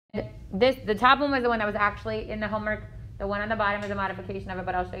The top one was the one that was actually in the homework. The one on the bottom is a modification of it,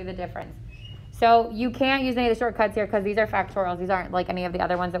 but I'll show you the difference. So you can't use any of the shortcuts here because these are factorials. These aren't like any of the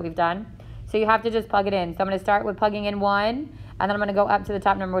other ones that we've done. So you have to just plug it in. So I'm going to start with plugging in 1, and then I'm going to go up to the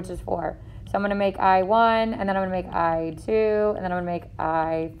top number, which is 4. So I'm going to make I1, and then I'm going to make I2, and then I'm going to make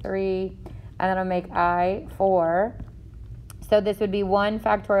I3, and then I'm going to make I4. So this would be 1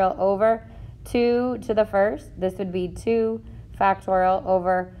 factorial over 2 to the first. This would be 2 factorial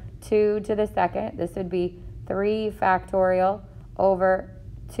over 2 to the second. This would be 3 factorial over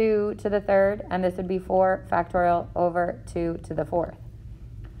 2 to the third. And this would be 4 factorial over 2 to the fourth.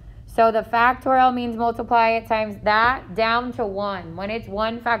 So the factorial means multiply it times that down to 1. When it's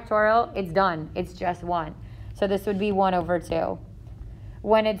 1 factorial, it's done. It's just 1. So this would be 1 over 2.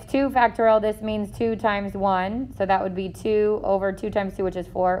 When it's 2 factorial, this means 2 times 1. So that would be 2 over 2 times 2, which is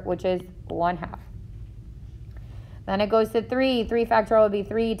 4, which is 1/2. Then it goes to 3. 3 factorial would be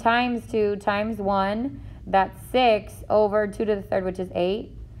 3 times 2 times 1. That's 6 over 2 to the third, which is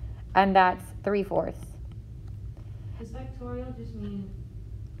 8. And that's 3/4. Does factorial just mean?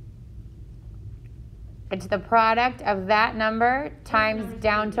 It's the product of that number times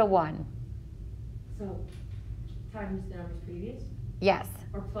down to 1. So, times the numbers previous? Yes.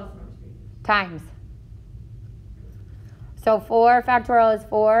 Or plus numbers previous? Times. So 4 factorial is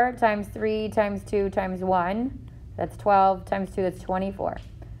 4 times 3 times 2 times 1. That's 12 times 2, that's 24.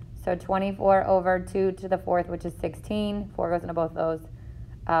 So 24 over 2 to the fourth, which is 16. 4 goes into both of those.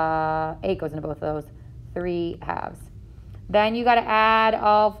 8 goes into both of those. 3/2. Then you got to add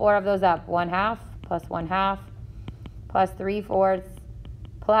all 4 of those up. 1/2 plus 1/2 plus 3/4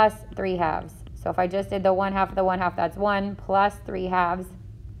 plus 3/2. So if I just did the 1/2 of the 1/2, that's 1 plus 3/2.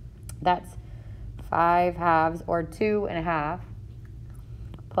 That's 5/2 or 2.5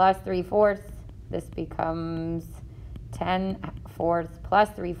 plus 3/4. This becomes 10/4 plus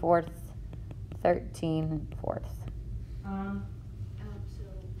 3/4, 13/4. So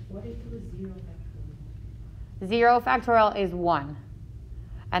what if it was 0 factorial? 0 factorial is 1.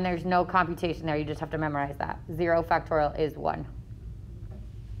 And there's no computation there. You just have to memorize that. 0 factorial is 1.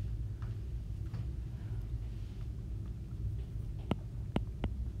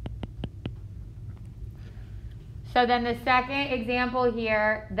 So then the second example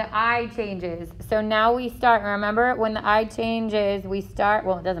here, the I changes. So now we start, remember when the I changes, we start,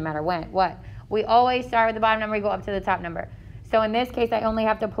 well, it doesn't matter when, what? We always start with the bottom number, we go up to the top number. So in this case, I only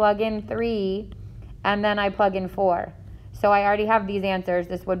have to plug in 3, and then I plug in 4. So I already have these answers.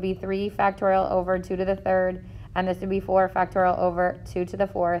 This would be 3 factorial over 2 to the third, and this would be 4 factorial over 2 to the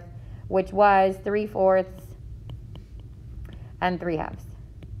fourth, which was 3/4 and 3/2.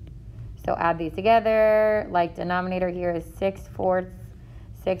 So add these together. Like denominator here is 6/4.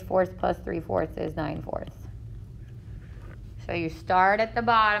 6/4 plus 3/4 is 9/4. So you start at the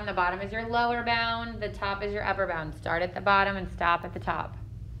bottom. The bottom is your lower bound. The top is your upper bound. Start at the bottom and stop at the top.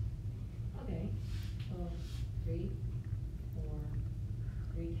 Okay. So 3, 4,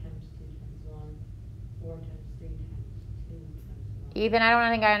 3 times 2 times 1, 4 times 3 times 2 times 1. Ethan, I don't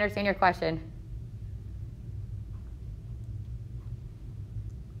think I understand your question.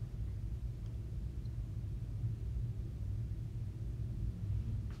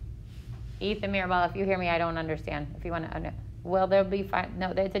 Ethan Mirabal, if you hear me, I don't understand. If you want to, will there be,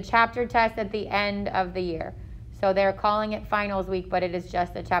 no, it's a chapter test at the end of the year. So they're calling it finals week, but it is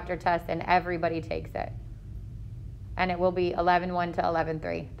just a chapter test and everybody takes it. And it will be 11-1 to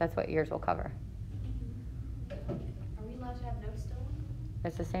 11-3. That's what yours will cover. Are we allowed to have notes still?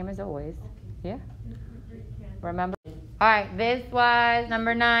 It's the same as always. Okay. Yeah. Remember? All right, this was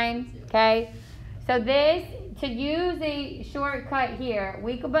number 9, okay? So this, to use a shortcut here,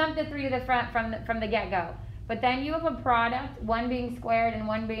 we could bump the 3 to the front from the get-go. But then you have a product, one being squared and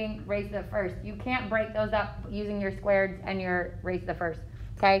one being raised to the first. You can't break those up using your squareds and your raised to the first,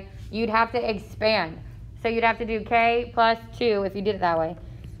 okay? You'd have to expand. So you'd have to do k plus 2 if you did it that way.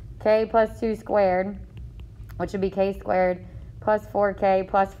 K plus 2 squared, which would be k squared, plus 4k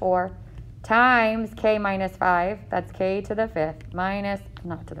plus 4, times k minus 5. That's k to the fifth, minus,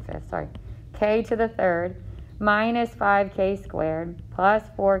 not to the fifth, sorry. K to the third, minus 5k squared, plus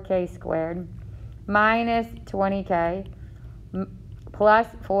 4k squared, minus 20k, plus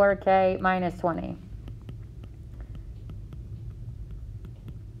 4k minus 20.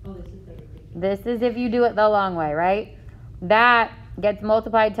 Oh, this is the repeat. This is if you do it the long way, right? That gets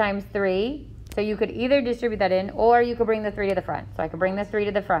multiplied times 3. So you could either distribute that in, or you could bring the 3 to the front. So I could bring the 3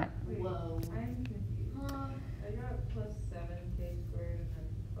 to the front. Whoa. I'm confused. I got plus 7k squared and then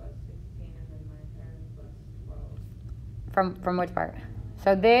plus 16 and then my parents plus 12. From which part?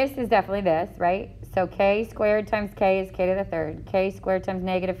 So this is definitely this, right? So k squared times k is k to the third. K squared times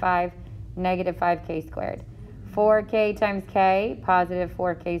 -5, -5k squared. 4k times k, positive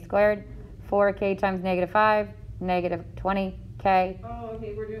 4k squared. 4k times -5, -20k. Oh,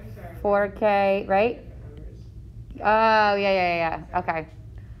 okay, we're doing, sorry. 4k, right? Different numbers. Oh, yeah. Okay.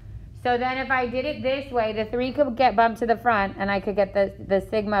 So then if I did it this way, the 3 could get bumped to the front, and I could get the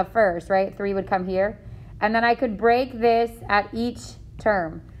sigma first, right? 3 would come here. And then I could break this at each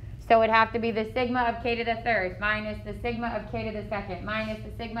term. So it would have to be the sigma of k to the third minus the sigma of k to the second minus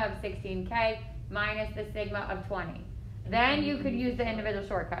the sigma of 16k minus the sigma of 20. Then you could use the individual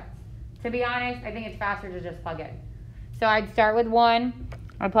shortcuts. To be honest, I think it's faster to just plug in. So I'd start with 1.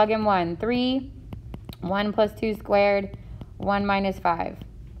 I'd plug in 1. 3, 1 plus 2 squared, 1 minus 5.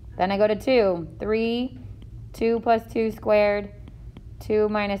 Then I go to 2. 3, 2 plus 2 squared, 2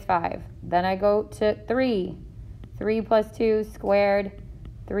 minus 5. Then I go to 3. 3 plus 2 squared,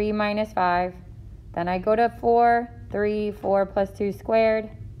 3 minus 5. Then I go to 4. 3, 4 plus 2 squared,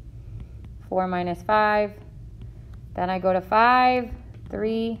 4 minus 5. Then I go to 5.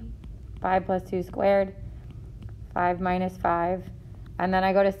 3, 5 plus 2 squared, 5 minus 5. And then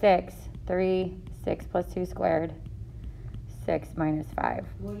I go to 6. 3, 6 plus 2 squared, 6 minus 5.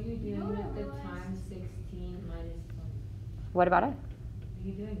 What are you doing know what I with the realized? times 16 minus 20? What about it? What are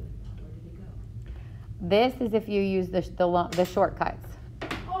you doing with that? Where did it go? This is if you use the shortcuts.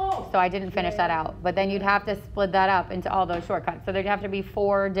 Oh! So I didn't finish that out. But then you'd have to split that up into all those shortcuts. So there'd have to be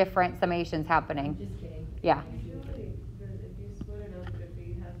 4 different summations happening. Just kidding. Yeah. Usually, if you split it up, if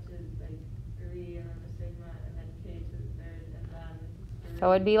you have to, like, 3 and then the sigma, and then k to the third, and then 3.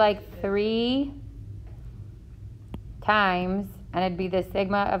 So it'd be like to the fifth. 3 times, and it'd be the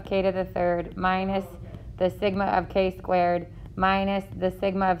sigma of k to the third minus the sigma of k squared minus the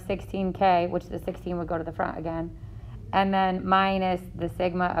sigma of 16k, which the 16 would go to the front again, and then minus the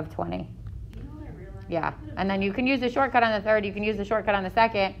sigma of 20. You know what I realized? Yeah, and then you can use the shortcut on the third, you can use the shortcut on the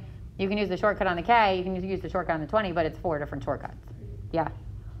second, you can use the shortcut on the k, you can use the shortcut on the 20, but it's 4 different shortcuts. Yeah.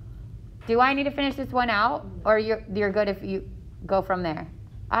 Do I need to finish this one out, or you're good if you go from there?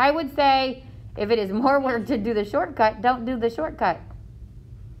 I would say if it is more work to do the shortcut, don't do the shortcut.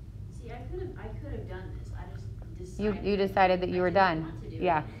 See, I could have done this. I just decided. You decided that you were I didn't done. want to do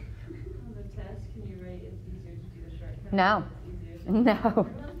Yeah. it. On the test, can you write it's easier to do the shortcut? No. It's easier to No.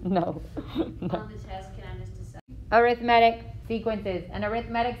 No. On the test, can I just decide? Arithmetic sequences. And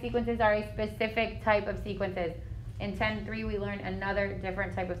arithmetic sequences are a specific type of sequences. In 10.3, we learned another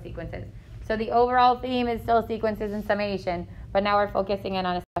different type of sequences. So the overall theme is still sequences and summation, but now we're focusing in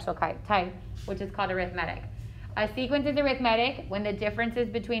on a special type, which is called arithmetic. A sequence is arithmetic when the differences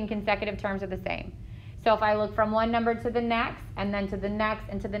between consecutive terms are the same. So if I look from one number to the next, and then to the next,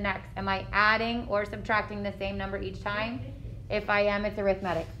 and to the next, am I adding or subtracting the same number each time? If I am, it's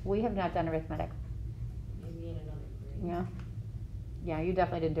arithmetic. We have not done arithmetic. Maybe in another grade. Yeah. Yeah, you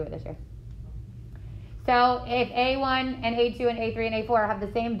definitely didn't do it this year. So if A1 and A2 and A3 and A4 have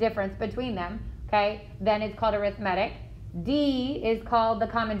the same difference between them, okay, then it's called arithmetic. D is called the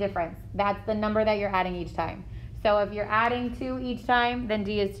common difference. That's the number that you're adding each time. So if you're adding 2 each time, then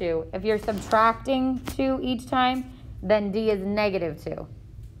D is 2. If you're subtracting 2 each time, then D is -2.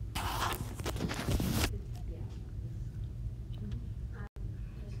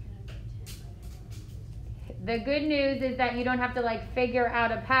 The good news is that you don't have to like figure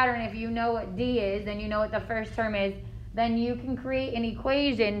out a pattern. If you know what D is and you know what the first term is, then you can create an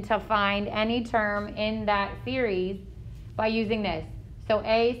equation to find any term in that series by using this. So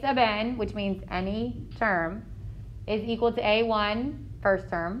A sub n, which means any term, is equal to A1, first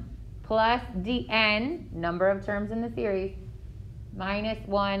term, plus dn, number of terms in the series, minus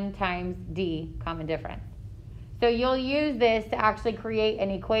 1 times D, common difference. So you'll use this to actually create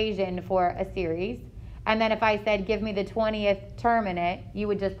an equation for a series. And then if I said, give me the 20th term in it, you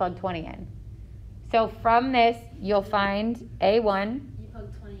would just plug 20 in. So from this, you'll find A1. You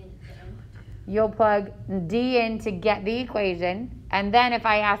plug 20 in. You'll plug D in to get the equation. And then if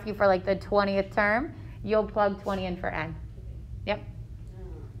I ask you for like the 20th term, you'll plug 20 in for n. Yep.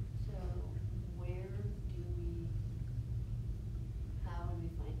 So where do we, how do we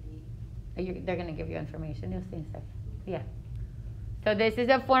find D? They're going to give you information. You'll see in a second. Yeah. So this is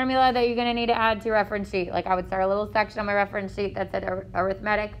a formula that you're going to need to add to your reference sheet. Like I would start a little section on my reference sheet that said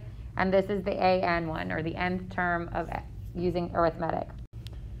arithmetic. And this is the AN one, or the nth term of using arithmetic.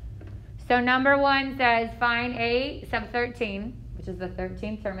 So number 1 says find A sub 13, which is the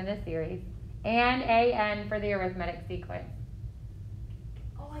 13th term in this series, and AN for the arithmetic sequence.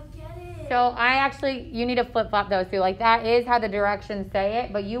 Oh, I get it. So you need to flip-flop those two. Like that is how the directions say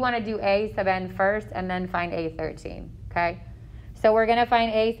it, but you want to do A sub n first and then find A13, okay? So we're going to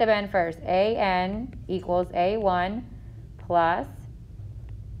find a sub n first. an equals a1 plus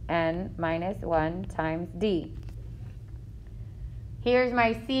n minus 1 times d. Here's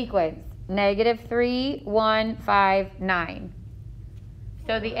my sequence. -3, 1, 5, 9.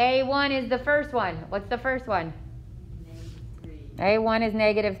 So the a1 is the first one. What's the first one? A1 is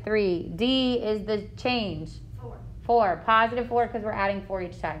 -3. D is the change. 4. Positive 4 because we're adding 4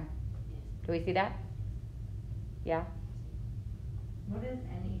 each time. Do we see that? Yeah? What is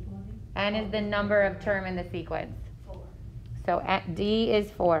n equal to? N is the number of term in the sequence. 4. So D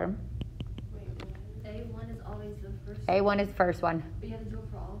is 4. Wait, A1 is always the first A1 is first one. But you have to do it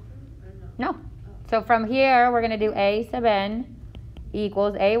for all of them? Or no? No. So from here, we're going to do a sub n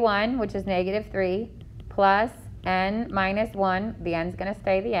equals a1, which is -3, plus n minus 1, the n's going to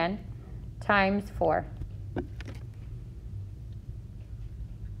stay the n, times 4.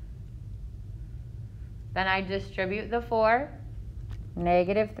 Then I distribute the 4,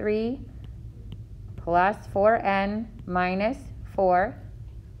 -3 plus 4n minus 4,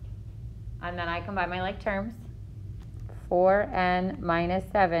 and then I combine my like terms, 4n minus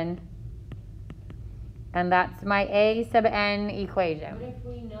 7, and that's my a sub n equation. What if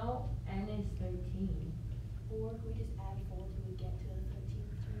we know n is 13? Or can we just add 4 till we get to the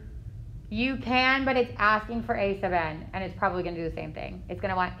 13th term? You can, but it's asking for a sub n, and it's probably going to do the same thing. It's going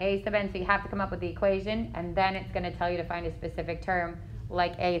to want a sub n, so you have to come up with the equation, and then it's going to tell you to find a specific term,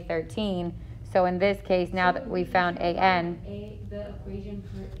 like a13. So in this case, now that we found a n, The equation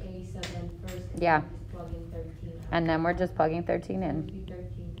for a sub n first, and Yeah. then just plug in 13. and then we're just plugging 13 It in. would be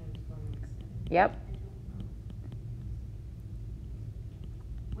 13 times 4 minus 7. Yep.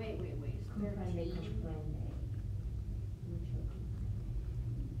 Wait. If I make a 13. plan A, which will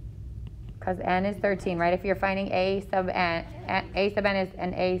Because n is 13, right? If you're finding a sub n is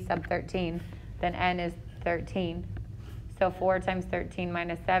an a sub 13, then n is 13. So 4 times 13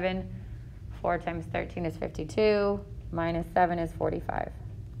 minus 7, 4 times 13 is 52, minus 7 is 45.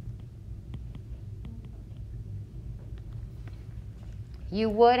 You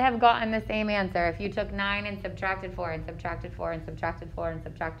would have gotten the same answer if you took 9 and subtracted 4 and subtracted 4 and subtracted 4 and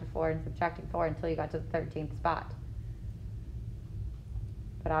subtracted 4 and subtracted 4 until you got to the 13th spot.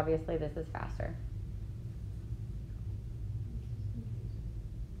 But obviously this is faster.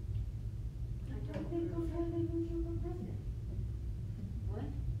 What?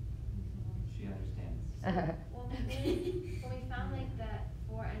 She understands. Well, when we found like that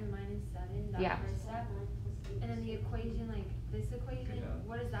 4n minus 7, that Yeah. first step, and then the equation, like this equation, Good job.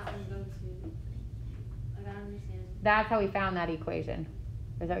 what does that one go to? Like I don't understand. That's how we found that equation.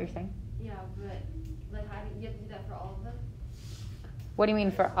 Is that what you're saying? Yeah, but like how do you have to do that for all of them? What do you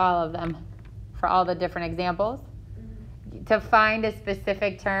mean for all of them? For all the different examples? Mm-hmm. To find a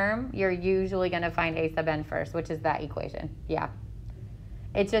specific term, you're usually going to find a sub n first, which is that equation. Yeah.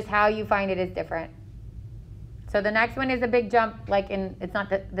 It's just how you find it is different. So the next one is a big jump, it's not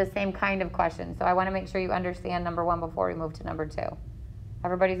the same kind of question. So I want to make sure you understand number 1 before we move to number 2.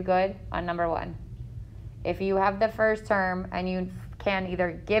 Everybody's good on number 1? If you have the first term and you can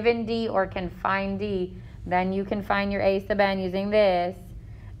either give in D or can find D, then you can find your a sub n using this,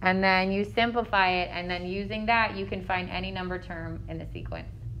 and then you simplify it, and then using that you can find any number term in the sequence.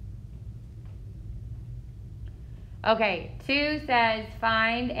 Okay, 2 says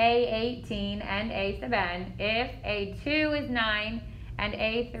find a18 and a sub n if a2 is 9 and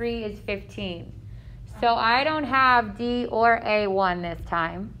a3 is 15. So I don't have D or a1 this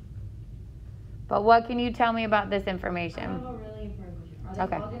time. But what can you tell me about this I have information? a really important question. Are they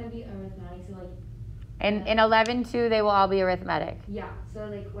Okay. all going to be arithmetic? So like, In 11.2, they will all be arithmetic. yeah, so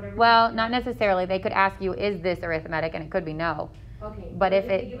like whatever. Well, not necessarily. They could ask you, is this arithmetic? And it could be no. Okay. But if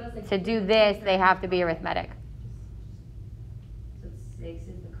they give us, like, to do the this, terms they that- have to be arithmetic. So 6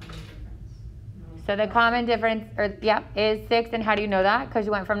 is the common difference. No. So the common difference, is 6. And how do you know that? Because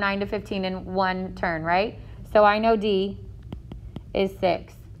you went from 9 to 15 in one turn, right? So I know D is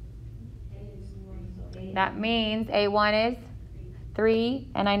 6. That means A1 is 3.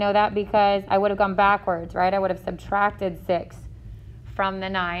 And I know that because I would have gone backwards, right? I would have subtracted 6 from the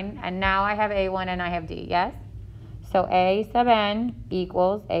 9. And now I have A1 and I have D, yes? So A sub n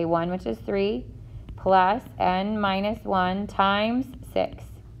equals A1, which is 3, plus n minus 1 times 6.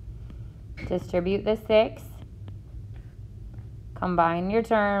 Distribute the 6. Combine your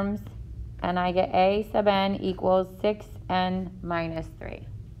terms. And I get A sub n equals 6n minus 3.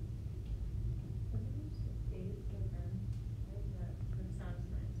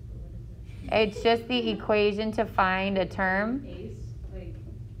 It's just the equation to find a term. Ace, like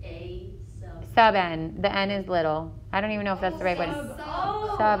A sub. Sub n. The n is little. I don't even know if that's the right way to.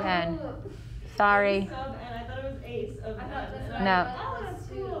 Sub n. Sorry. sub, and I thought it was ace of I thought n, that's and what No. Oh, that's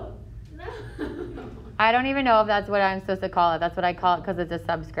cool. No. I don't even know if that's what I'm supposed to call it. That's what I call it because it's a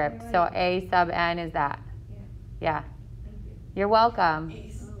subscript. So A sub n is that. Yeah. Yeah. Thank you. You're welcome.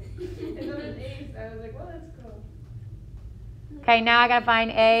 Ace. It was an ace. I was like, well, that's cool. Okay, now I gotta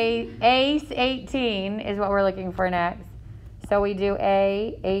find ace 18 is what we're looking for next. So we do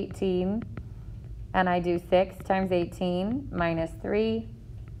A 18, and I do 6 times 18 minus 3.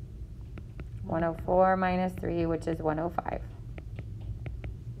 104 minus 3, which is 105.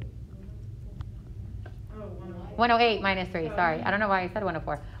 Oh, 108 minus 3, sorry. I don't know why I said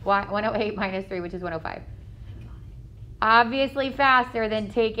 104. 108 minus 3, which is 105. Obviously faster than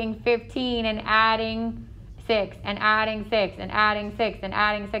taking 15 and adding 6 and adding 6 and adding 6 and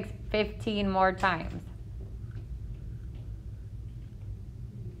adding 6 15 more times.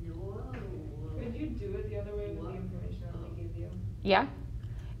 Could you do it the other way with the information I only gave you? Yeah?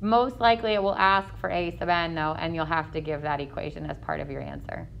 Most likely it will ask for a sub n though, and you'll have to give that equation as part of your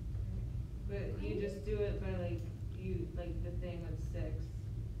answer. But you just do it by like the thing with 6,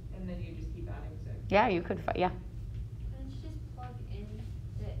 and then you just keep adding 6. Yeah, you could, yeah. Couldn't you just plug in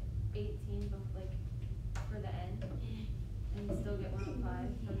the 18 for the end and you still get 105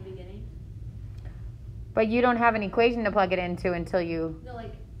 from the beginning? But you don't have an equation to plug it into until you, No,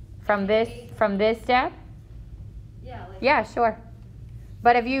 like from this step? yeah, like Yeah, sure.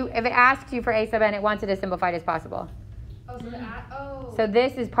 But if it asks you for a sub n, it wants it as simplified as possible. Oh, so So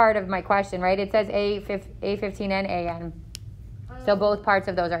this is part of my question, right? It says A15 and AN. So both parts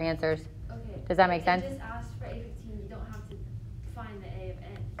of those are answers. Okay. Does that make sense? It just asks for A15. You don't have to find the A of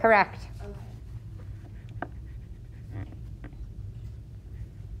n. Correct. Okay.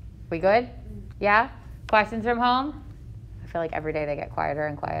 We good? Yeah? Questions from home? I feel like every day they get quieter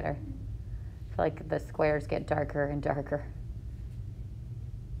and quieter. I feel like the squares get darker and darker.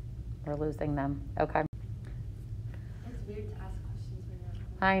 We're losing them. Okay. It's weird to ask questions when you're at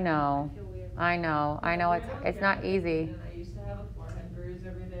home. I know. I feel weird. I know. It's not easy. And I used to have a forehead bruise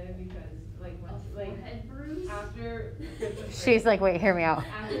every day because Head bruise? after Christmas She's like, wait, hear me out.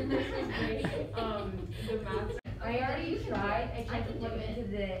 after Christmas break, the maths. I already tried. I tried to can plug do it it.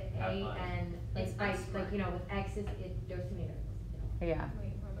 into the Have A fun. and It's by smart. with X's, there's too many variables. Yeah.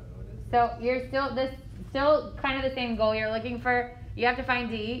 Wait, hold on, what is So you're still kind of the same goal. You're looking for, you have to find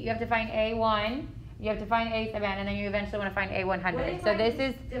D, you have to find A1, you have to find A sub n, and then you eventually want to find What A100. if So I this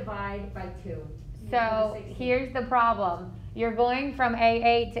just is, divide by 2? so 16. here's the problem. You're going from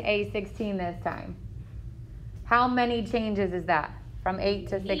A8 to A16 this time. How many changes is that? From 8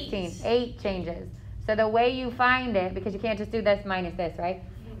 to 16? Eight. 8 changes. So the way you find it, because you can't just do this minus this, right?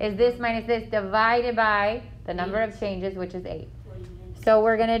 Is this minus this divided by the number of changes, which is 8. So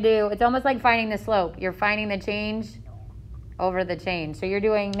we're going to do, it's almost like finding the slope. You're finding the change over the change. So you're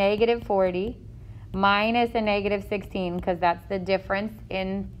doing negative 40 minus a negative 16, because that's the difference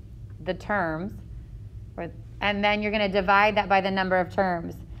in the terms. And then you're going to divide that by the number of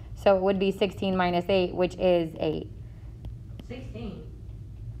terms. So it would be 16 minus 8, which is 8. 16.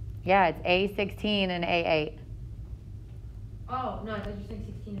 Yeah, it's A16 and A8. Oh, no, I thought you were saying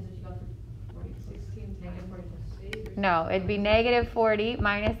 16 is what you got for 40. 16 Negative 40 plus 8. No, it'd be negative 40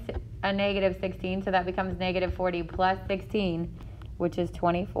 minus a negative 16, so that becomes negative 40 plus 16, which is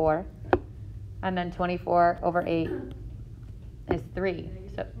 24. And then 24 over 8 is 3.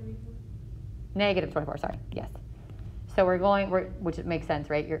 So negative 24, sorry, yes. So which makes sense,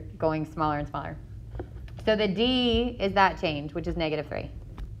 right? You're going smaller and smaller. So the D is that change, which is negative 3.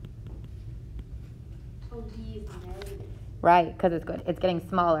 Oh, D is negative. Right, because it's good. It's getting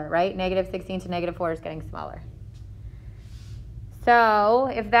smaller, right? Negative 16 to negative 4 is getting smaller. So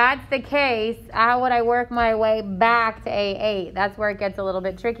if that's the case, how would I work my way back to A8? That's where it gets a little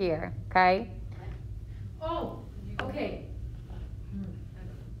bit trickier, okay? Oh, okay.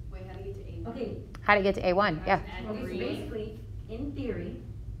 Wait, how do you get to 8? Okay. How to get to A1, yeah. Add Okay, so 3. basically, in theory,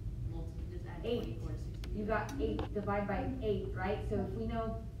 Just add 8. 24 to 16. you got 8 divided by 8, right? So if we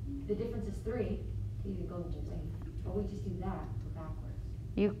know the difference is 3, we either go the whole way. Or we just do that or backwards.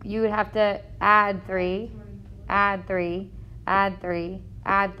 You would have to add 3, add 3, add 3,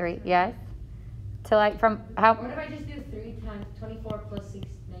 add 3, yes? To like from how? What if I just do 3 times 24 plus 6,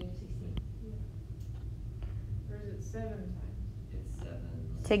 negative 16? Or is it 7 times? It's 7.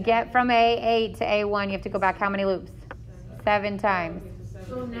 To get from A8 to A1, you have to go back how many loops? 7 times. Okay, so 7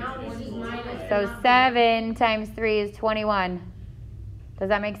 So now this is minus. So 7 times 3 is 21. Does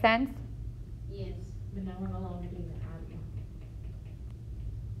that make sense? Yes. But now we're no longer doing the add.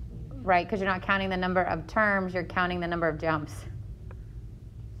 Right, because you're not counting the number of terms, you're counting the number of jumps.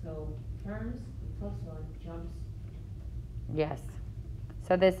 So terms plus 1, jumps. Yes.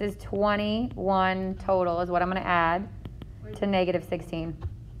 So this is 21 total is what I'm going to add. to negative 16?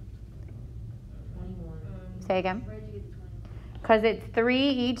 21. Say again. Where'd you get the 21? Because it's 3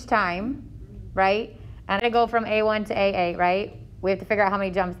 each time, right? And to go from A1 to A8, right? We have to figure out how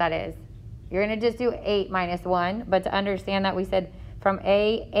many jumps that is. You're going to just do 8 minus 1, but to understand that we said from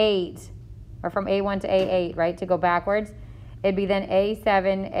A8, or from A1 to A8, right, to go backwards, it'd be then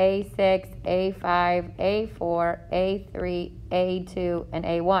A7, A6, A5, A4, A3, A2, and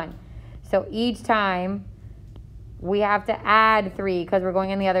A1. So each time we have to add 3 because we're going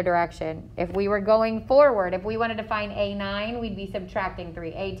in the other direction. If we were going forward, if we wanted to find A9, we'd be subtracting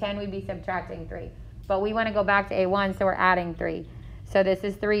 3. A10, we'd be subtracting 3. But we want to go back to A1, so we're adding 3. So this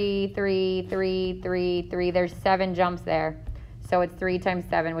is 3, 3, 3, 3, 3. There's 7 jumps there. So it's 3 times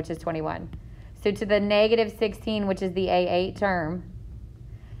 7, which is 21. So to the negative 16, which is the A8 term,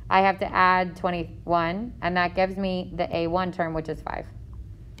 I have to add 21, and that gives me the A1 term, which is 5.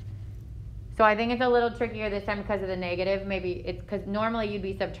 So I think it's a little trickier this time because of the negative. Maybe it's because normally you'd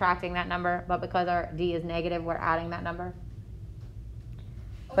be subtracting that number, but because our D is negative, we're adding that number.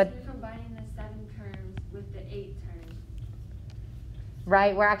 But But- you're combining the 7 terms with the 8 terms.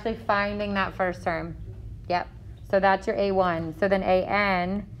 Right, we're actually finding that first term. Yep. So that's your A1. So then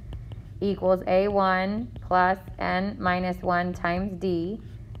AN equals A1 plus N minus 1 times D.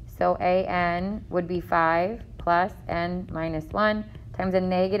 So AN would be 5 plus N minus 1 times a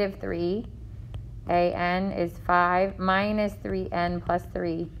negative 3. AN is 5 minus 3N plus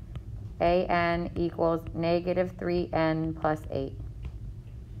 3. AN equals negative 3N plus 8.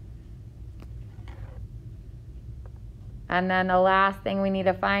 And then the last thing we need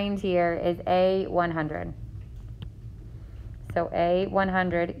to find here is A100. So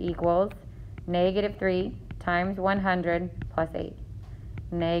A100 equals negative 3 times 100 plus 8.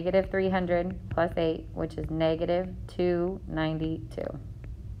 Negative 300 plus 8, which is negative 292.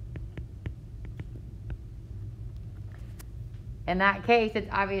 In that case, it's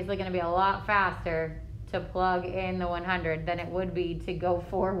obviously going to be a lot faster to plug in the 100 than it would be to go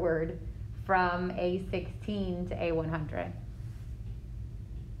forward from A16 to A100.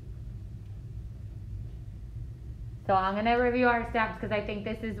 So I'm going to review our steps because I think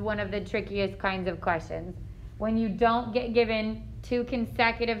this is one of the trickiest kinds of questions. When you don't get given 2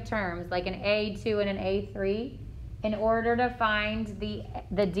 consecutive terms, like an A2 and an A3, in order to find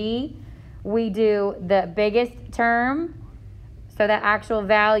the D, we do the biggest term, so the actual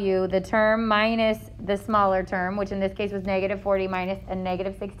value, the term minus the smaller term, which in this case was negative 40 minus a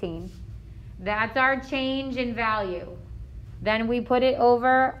negative 16. That's our change in value. Then we put it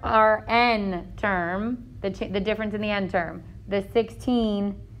over our N term, the difference in the N term, the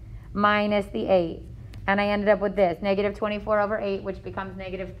 16 minus the 8. And I ended up with this, negative 24 over 8, which becomes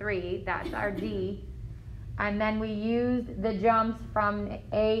negative 3. That's our D. And then we used the jumps from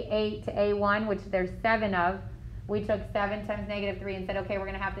A8 to A1, which there's 7 of. We took 7 times negative 3 and said, okay, we're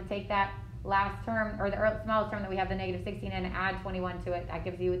going to have to take that last term, or the smallest term that we have, the negative 16, and add 21 to it. That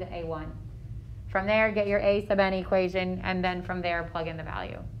gives you the A1. From there, get your A sub n equation, and then from there, plug in the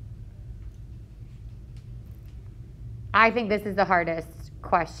value. I think this is the hardest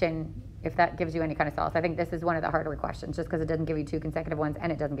question, if that gives you any kind of solace. I think this is one of the harder questions, just because it doesn't give you 2 consecutive ones,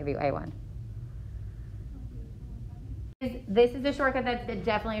 and it doesn't give you A1. This is a shortcut that's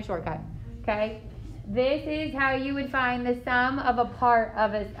definitely a shortcut, okay? This is how you would find the sum of a part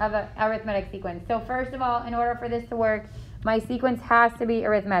of an arithmetic sequence. So first of all, in order for this to work, my sequence has to be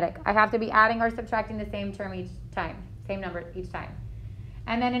arithmetic. I have to be adding or subtracting the same term each time, same number each time.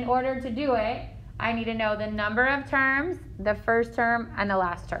 And then in order to do it, I need to know the number of terms, the first term, and the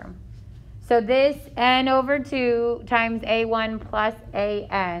last term. So this n over 2 times a1 plus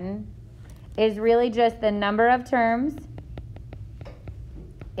an is really just the number of terms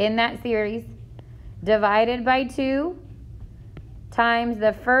in that series divided by 2 times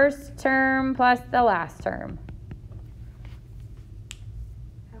the first term plus the last term.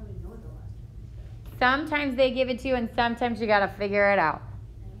 How do we know the last one? Sometimes they give it to you and sometimes you got to figure it out.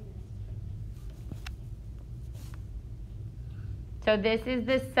 So this is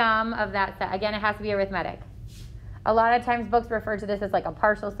the sum of that set. Again, it has to be arithmetic. A lot of times books refer to this as like a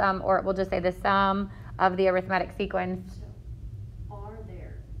partial sum, or it will just say the sum of the arithmetic sequence. So, are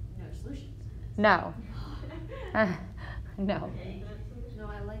there no solutions in this? No. No. Okay. No,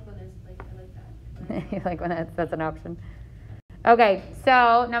 I like when there's like, I like that. You like when that's an option. Okay,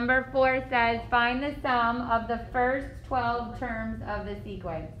 so number 4 says find the sum of the first 12 terms of the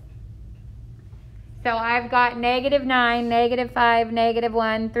sequence. So I've got -9, -5,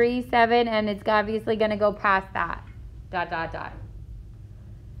 -1, 3, 7, and it's obviously going to go past that. ...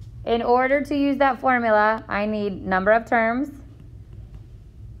 In order to use that formula, I need number of terms,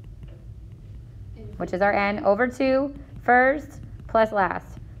 which is our n, over 2 First plus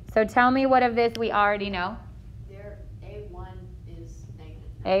last. So tell me what of this we already know. There, A1 is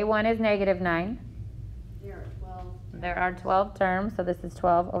negative. A1 is negative 9. There are 12. There are 12 terms, so this is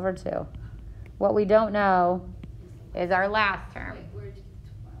 12 over 2. What we don't know is our last term. Wait, where'd you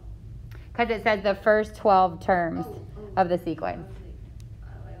get 12? Because it says the first 12 terms of the sequence.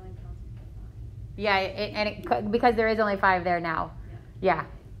 Yeah, because there is only 5 there now. Yeah.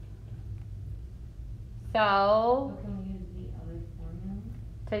 So, So can we use the other formula?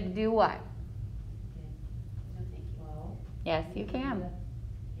 to do what? Okay. No, thank you. 12. Yes, you can.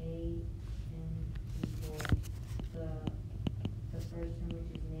 A and equal the first term,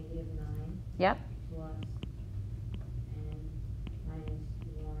 which is negative 9. Yep. Plus n minus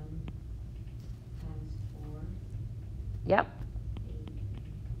 1 times 4. Yep. 8.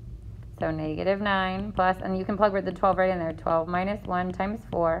 So negative 9 plus, and you can plug the 12 right in there. 12 minus 1 times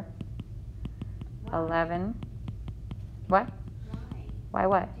 4. 11. What? Why? Why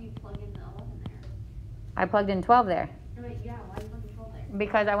what? Do you plug in the 11 there? I plugged in 12 there. No, wait, yeah, why do you plug the 12 there?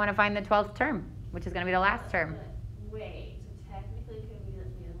 Because I want to find the 12th term, which is going to be the last term. Wait, so technically could we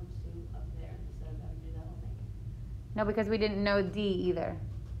just leave them two up there instead of having to do that whole thing? No, because we didn't know D either.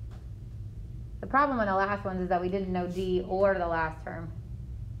 The problem on the last ones is that we didn't know D or the last term.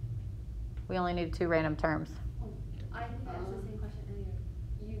 We only needed 2 random terms. I think I asked the same question earlier.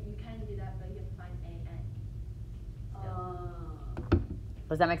 You kind of do that, but you have to find A N.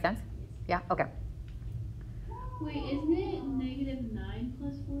 Does that make sense? Yeah? Okay. Wait, isn't it negative 9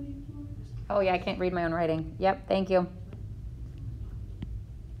 plus 44? Oh, yeah, I can't read my own writing. Yep, thank you.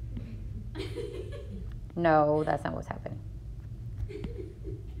 No, that's not what's happening. The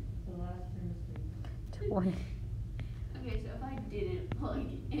last term is 3. 20. Okay, so if I didn't plug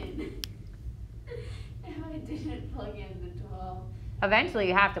in, the 12, Eventually,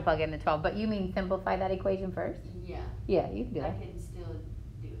 you have to plug in the 12, but you mean simplify that equation first? yeah, Yeah, you can do I that. can still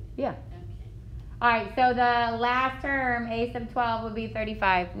do it. Yeah. Okay. All right, so the last term, a sub 12, would be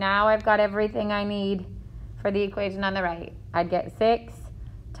 35. Now I've got everything I need for the equation on the right. I'd get 6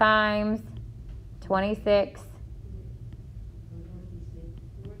 times 26. Where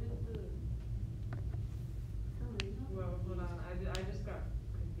did the, well, hold on, I just got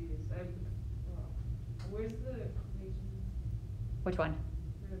confused. Where's the equation Which one?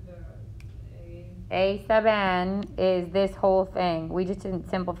 for the A? A sub n is this whole thing. We just didn't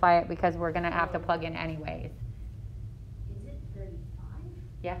simplify it because we're going to have to plug in anyways. Is it 35?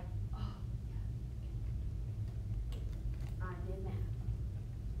 Yeah. Oh, yeah. I did math.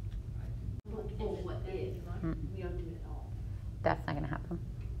 What is? Mm. We don't do it at all. That's not going to happen.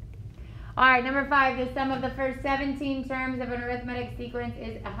 All right, number 5, the sum of the first 17 terms of an arithmetic sequence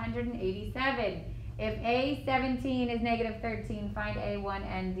is 187. If A17 is negative 13, find A1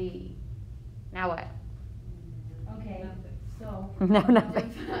 and D. Now what? Okay, so No, nothing.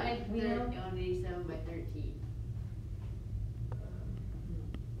 Divide We know- 187 by 13.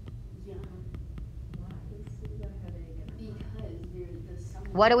 Yeah. This is a headache. Because there's the sum.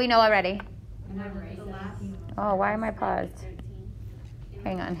 What do we know already? Remember, The last. Oh, why am I paused? 13.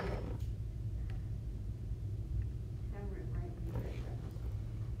 Hang on. Remember it right.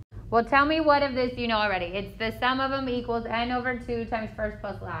 Well, tell me what of this you know already. It's the sum of them equals n over 2 times first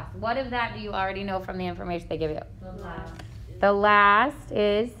plus last. What of that do you already know from the information they give you? the last. The last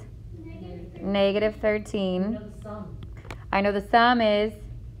is negative You 13. know the sum, I know the sum is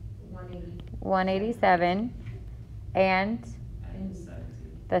 180. 187, and And 17.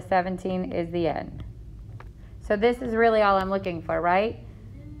 the 17 is the n. So this is really all I'm looking for, right?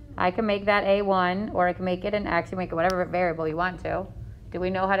 I can make that a1, or I can make it an x. You make it whatever variable you want to. Do we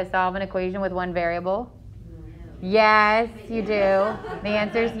know how to solve an equation with one variable? Yes, you do. The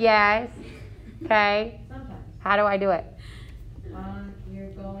answer is yes. Okay. Sometimes. How do I do it?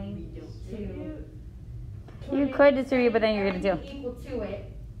 You're going to. You could distribute, but then you're going to do. Everything equal to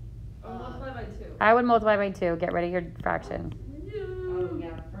it. Oh, multiply by 2. I would multiply by 2. Get rid of your fraction. Oh,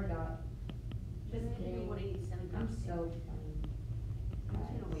 yeah, forgot. Just Just kidding. 187. I'm so funny. I'm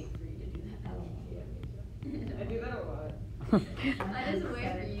just gonna wait for you to do that. I do that a lot. I just wait for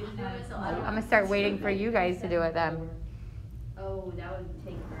you to do it, so I don't. I'm going to start waiting for you guys to do it then. Oh, that would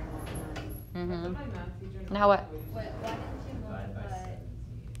take very long time. That's what Mm-hmm. my math teacher. Now what? Why didn't you Divide by multiply 17.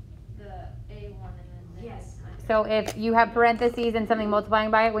 the A1 and then Yes. So if you have parentheses and something multiplying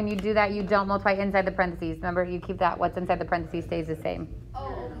by it, when you do that, you don't multiply inside the parentheses. Remember, you keep that. What's inside the parentheses stays the same.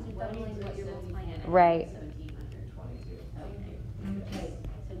 Oh, because you're doubling what you're multiplying it. Right. 1700. 22. Okay.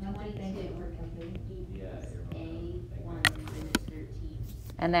 So Nothing 22 fancy for calculating. Yeah, equals you're A1 welcome. minus 13.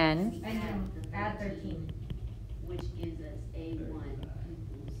 And then, We And the add 13. which gives us A1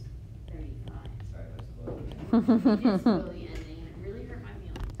 equals 35. Sorry, there's a It's slowly ending, and it really hurt my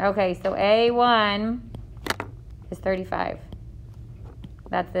feelings. Okay, so A1 is 35.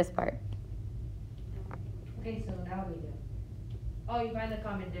 That's this part. Okay, so now we do. Oh, you find the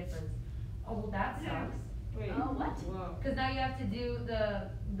common difference. Oh, well, that sucks. Wait. Oh, what? Whoa. Because now you have to do the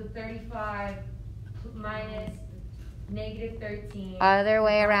 35 minus negative 13. Other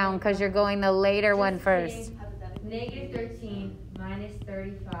way around, because you're going the later one Just first. kidding. Hypothetically. Negative 13 minus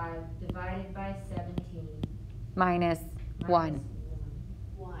 35 divided by 17. Minus 1. Minus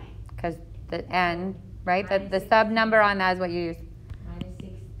Why? Because the N, right? The Minus sub number on that is what you use. Minus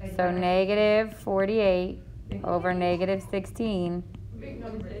 6. So negative 48 over negative 16. Big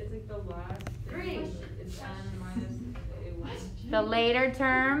number. It's like the last. Three. It's n minus a1. The later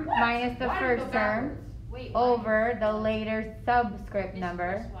term minus the Why did it first go term backwards? Wait, why? over the later subscript It's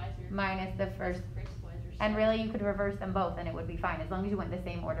number first-wiser. minus the first. First-wiser And set. really, you could reverse them both and it would be fine, as long as you went the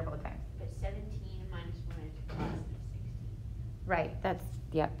same order both times. But 17 minus 1 is positive 16. Right, that's,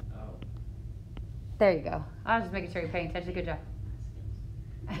 yep. Oh. There you go. I was just making sure you're paying attention. Good job.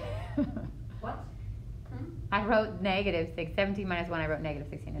 What? I wrote negative 6. 17 minus 1, I wrote negative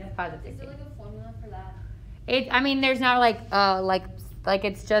 16. It's positive Is 16. there like a formula for that? I mean, there's not like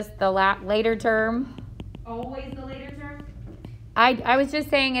it's just the later term. Always the later term? I was just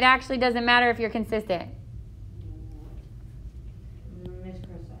saying it actually doesn't matter if you're consistent. Miss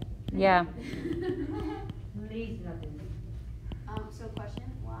Croside. Yeah. Please nothing. So question,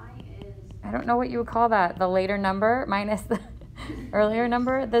 why is, I don't know what you would call that. The later number minus the earlier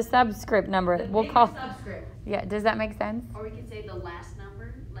number? The subscript number. The We'll bigger call. subscript. Yeah, does that make sense? or we could say the last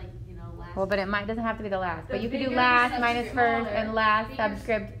number, like, last. Well, but it doesn't have to be the last. But The you could do bigger last the minus subscript, first and smaller. last Bigger-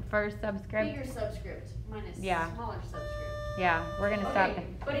 subscript, first subscript. Bigger subscript minus Yeah. smaller subscript. Yeah, we're gonna stop. Okay,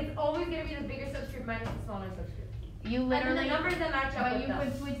 but it's always gonna be the bigger subscript minus the smaller subscript. You And then the numbers that match up but with you them.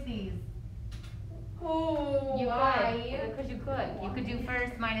 could switch these. Oh, You why? could, because you could. You could do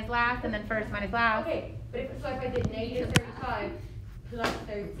first minus last and then first minus last. Okay, but if I did negative 35 plus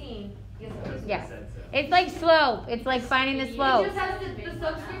 13, guess what? Yeah. Said so. It's like slope. It's like finding the It slope. just has to, the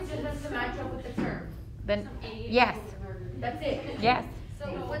subscript just has to match up with the term. Then, yes, That's it. yes. So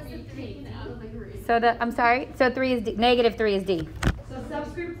what's the 3 out of the group? So I'm sorry. So negative 3 is D. So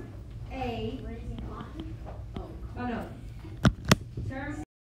subscript A